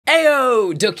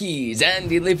Heyo duckies,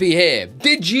 Andilippi here.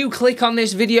 Did you click on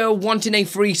this video wanting a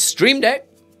free Stream Deck?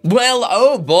 Well,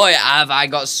 oh boy, have I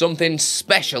got something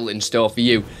special in store for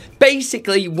you.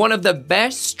 Basically, one of the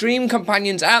best stream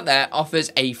companions out there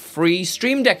offers a free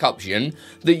Stream Deck option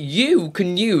that you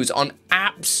can use on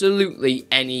absolutely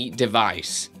any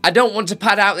device. I don't want to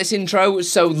pad out this intro,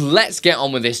 so let's get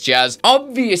on with this jazz.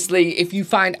 Obviously, if you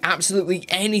find absolutely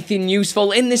anything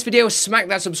useful in this video, smack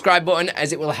that subscribe button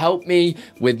as it will help me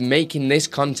with making this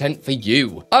content for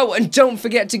you. Oh, and don't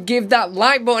forget to give that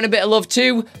like button a bit of love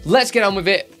too. Let's get on with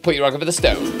it. Put your rock over the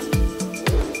stone.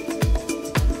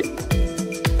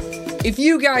 If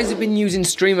you guys have been using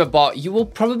StreamerBot, you will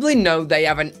probably know they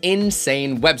have an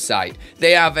insane website.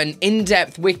 They have an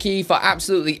in-depth wiki for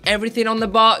absolutely everything on the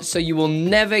bot, so you will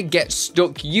never get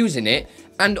stuck using it,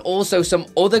 and also some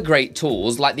other great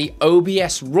tools like the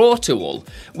OBS RAW tool,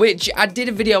 which I did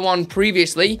a video on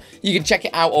previously. You can check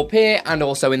it out up here and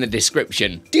also in the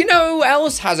description. Do you know who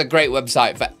else has a great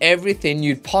website for everything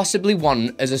you'd possibly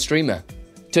want as a streamer?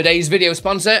 Today's video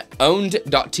sponsor,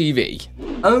 Owned.tv.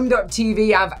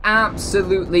 Owned.tv have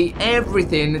absolutely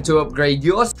everything to upgrade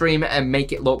your stream and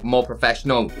make it look more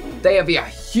professional. They have a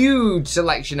huge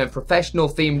selection of professional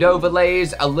themed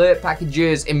overlays, alert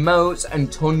packages, emotes,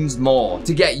 and tons more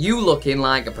to get you looking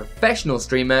like a professional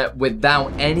streamer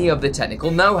without any of the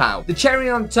technical know-how. The cherry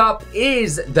on top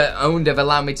is that Owned have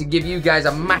allowed me to give you guys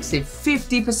a massive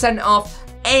 50% off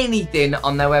anything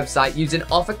on their website using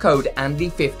offer code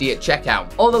Andy50 at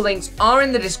checkout. All the links are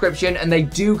in the description and they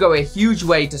do go a huge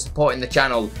way to supporting the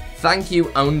channel. Thank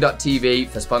you Own.tv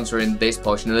for sponsoring this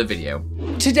portion of the video.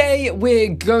 Today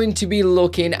we're going to be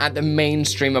looking at the main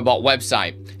StreamerBot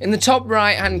website. In the top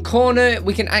right hand corner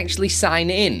we can actually sign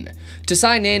in. To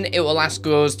sign in, it will ask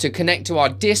us to connect to our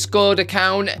Discord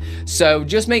account, so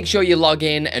just make sure you log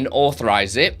in and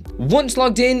authorize it. Once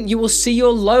logged in, you will see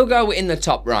your logo in the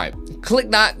top right.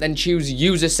 Click that, then choose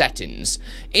user settings.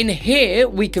 In here,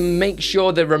 we can make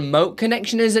sure the remote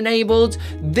connection is enabled.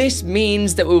 This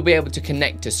means that we'll be able to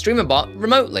connect to StreamerBot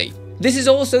remotely. This is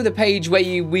also the page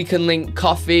where we can link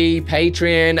Coffee,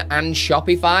 Patreon, and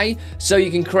Shopify, so you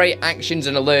can create actions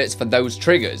and alerts for those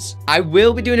triggers. I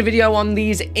will be doing a video on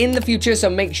these in the future, so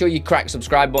make sure you crack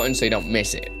subscribe button so you don't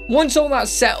miss it. Once all that's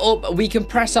set up, we can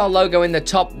press our logo in the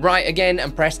top right again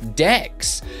and press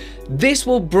Decks. This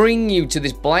will bring you to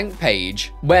this blank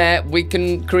page where we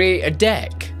can create a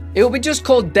deck. It will be just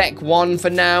called Deck 1 for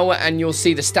now, and you'll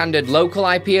see the standard local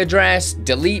IP address,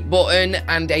 delete button,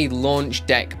 and a launch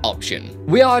deck option.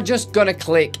 We are just gonna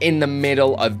click in the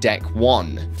middle of Deck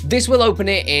 1. This will open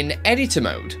it in editor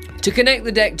mode. To connect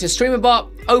the deck to StreamerBot,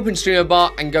 open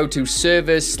StreamerBot and go to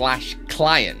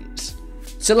servers/clients.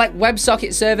 Select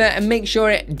WebSocket server and make sure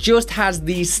it just has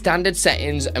these standard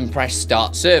settings and press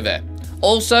start server.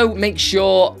 Also, make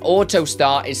sure auto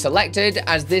start is selected,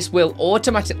 as this will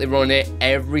automatically run it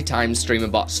every time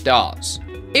StreamerBot starts.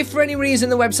 If for any reason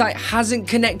the website hasn't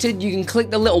connected, you can click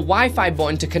the little Wi-Fi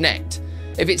button to connect.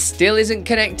 If it still isn't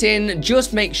connecting,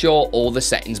 just make sure all the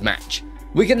settings match.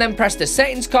 We can then press the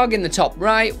settings cog in the top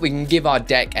right. We can give our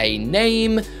deck a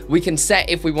name. We can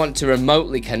set if we want to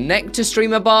remotely connect to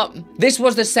StreamerBot. This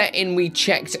was the setting we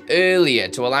checked earlier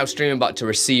to allow StreamerBot to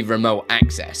receive remote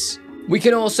access. We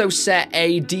can also set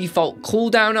a default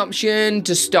cooldown option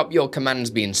to stop your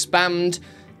commands being spammed.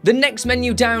 The next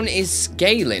menu down is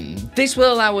scaling. This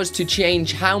will allow us to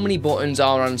change how many buttons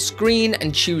are on screen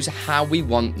and choose how we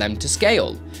want them to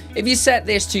scale. If you set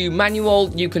this to manual,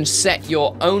 you can set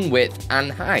your own width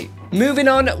and height. Moving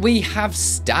on, we have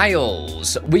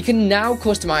styles. We can now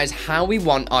customize how we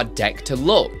want our deck to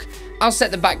look. I'll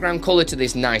set the background color to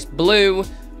this nice blue.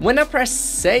 When I press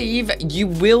save, you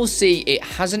will see it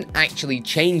hasn't actually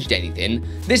changed anything.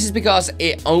 This is because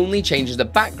it only changes the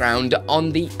background on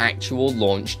the actual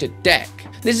launched deck.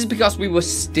 This is because we were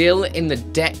still in the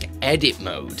deck edit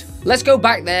mode. Let's go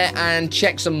back there and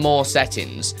check some more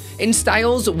settings. In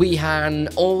styles, we can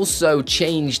also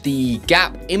change the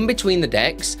gap in between the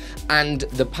decks and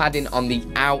the padding on the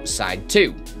outside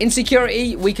too. In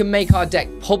security, we can make our deck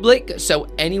public so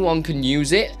anyone can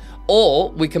use it, or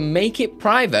we can make it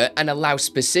private and allow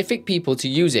specific people to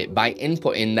use it by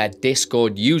inputting their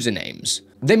Discord usernames.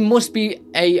 They must be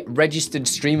a registered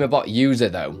StreamerBot user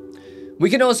though. We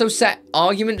can also set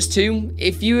arguments too.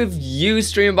 If you have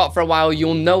used StreamerBot for a while,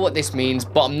 you'll know what this means,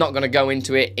 but I'm not going to go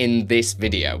into it in this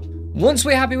video. Once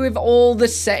we're happy with all the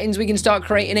settings, we can start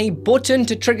creating a button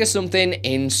to trigger something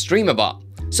in StreamerBot.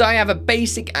 So I have a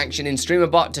basic action in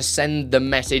StreamerBot to send the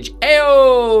message,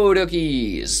 "Heyo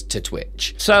duckies," to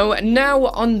Twitch. So now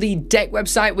on the deck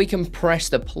website, we can press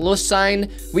the plus sign.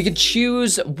 We can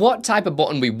choose what type of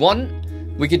button we want.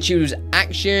 We could choose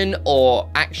action or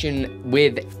action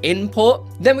with input.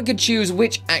 Then we could choose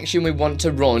which action we want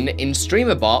to run in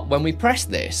StreamerBot when we press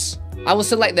this. I will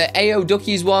select the AO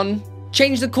Duckies one.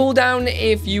 Change the cooldown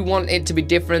if you want it to be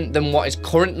different than what is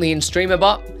currently in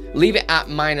StreamerBot. Leave it at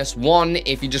 -1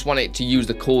 if you just want it to use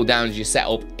the cooldowns you set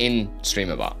up in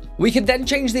StreamerBot. We could then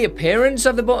change the appearance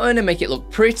of the button and make it look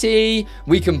pretty.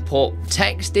 We can put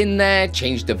text in there,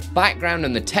 change the background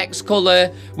and the text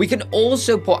color. We can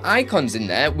also put icons in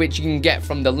there, which you can get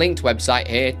from the linked website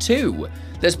here too.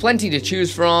 There's plenty to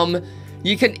choose from.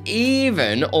 You can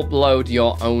even upload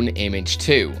your own image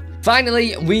too.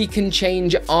 Finally, we can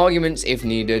change arguments if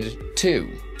needed too.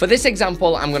 For this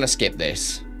example, I'm gonna skip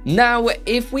this. Now,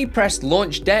 if we press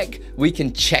Launch Deck, we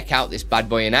can check out this bad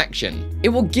boy in action. It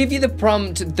will give you the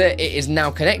prompt that it is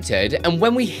now connected, and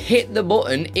when we hit the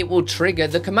button, it will trigger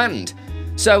the command.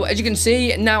 So, as you can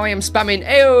see, now I am spamming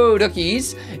AO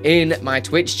Duckies in my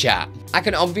Twitch chat. I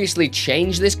can obviously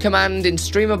change this command in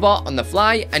StreamerBot on the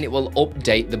fly, and it will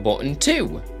update the button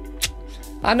too.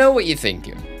 I know what you're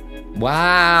thinking.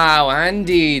 Wow,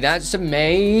 Andy, that's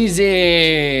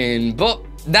amazing. But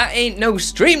that ain't no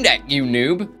StreamDeck, you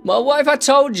noob. Well, what if I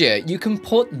told you you can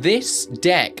put this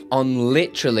deck on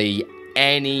literally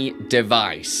any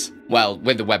device? Well,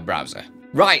 with the web browser.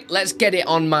 Right, let's get it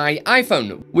on my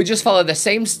iPhone. We just follow the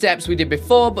same steps we did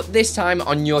before, but this time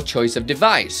on your choice of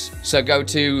device. So go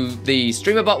to the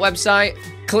StreamerBot website,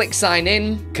 click sign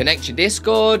in, connect your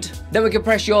Discord, then we can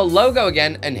press your logo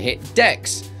again and hit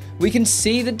decks. We can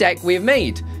see the deck we have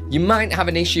made. You might have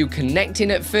an issue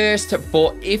connecting at first,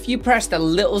 but if you press the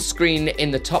little screen in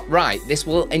the top right, this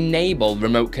will enable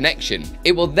remote connection.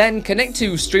 It will then connect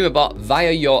to StreamerBot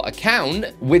via your account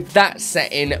with that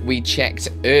setting we checked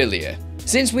earlier.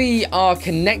 Since we are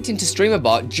connecting to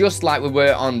StreamerBot just like we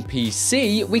were on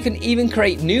PC, we can even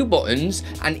create new buttons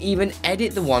and even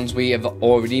edit the ones we have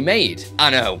already made.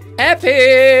 I know,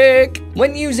 epic!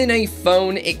 When using a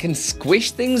phone, it can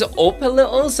squish things up a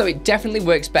little, so it definitely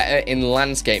works better in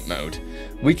landscape mode.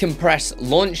 We can press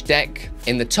Launch Deck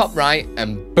in the top right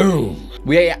and boom!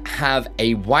 We have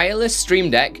a wireless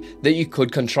Stream Deck that you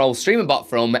could control StreamerBot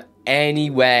from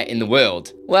anywhere in the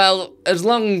world. Well, as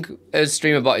long as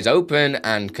StreamerBot is open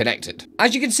and connected.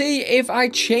 As you can see, if I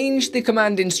change the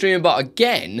command in StreamerBot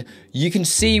again, you can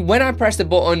see when I press the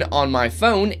button on my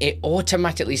phone, it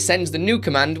automatically sends the new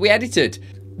command we edited.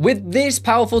 With this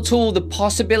powerful tool, the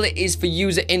possibilities for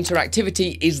user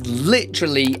interactivity is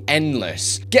literally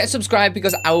endless. Get subscribed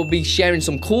because I will be sharing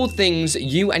some cool things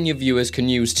you and your viewers can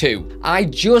use too. I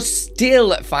just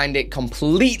still find it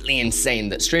completely insane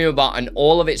that StreamerBot and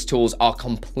all of its tools are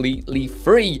completely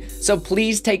free. So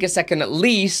please take a second at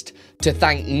least to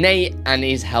thank Nate and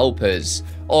his helpers.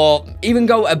 Or even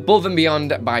go above and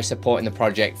beyond by supporting the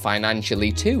project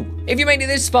financially too. If you made it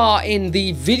this far in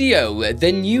the video,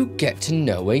 then you get to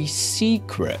know a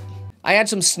secret. I had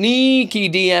some sneaky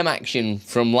DM action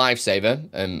from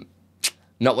Lifesaver.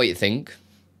 Not what you think.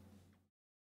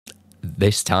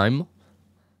 This time,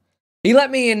 he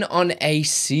let me in on a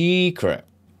secret.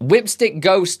 Whipstick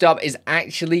Go Stop is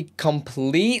actually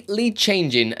completely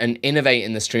changing and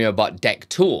innovating the StreamerBot deck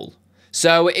tool.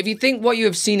 So if you think what you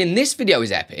have seen in this video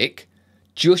is epic,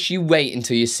 just you wait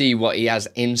until you see what he has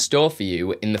in store for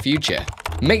you in the future.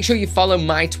 Make sure you follow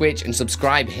my Twitch and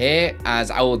subscribe here, as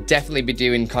I will definitely be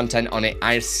doing content on it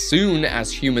as soon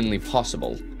as humanly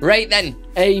possible. Right then,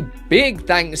 a big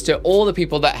thanks to all the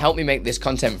people that helped me make this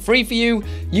content free for you.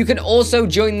 You can also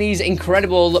join these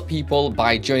incredible people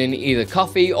by joining either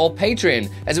Ko-fi or Patreon,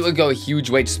 as it would go a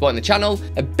huge way to supporting the channel.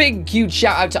 A big, huge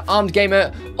shout out to Armed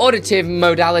Gamer, Auditive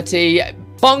Modality,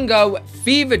 Bongo,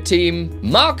 Fever Team,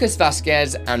 Marcus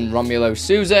Vasquez, and Romulo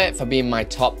Souza for being my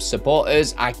top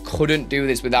supporters. I couldn't do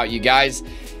this without you guys.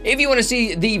 If you want to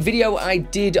see the video I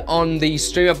did on the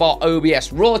StreamerBot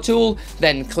OBS Raw tool,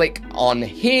 then click on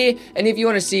here. And if you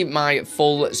want to see my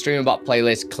full StreamerBot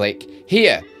playlist, click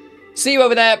here. See you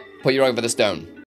over there. Put your over the stone.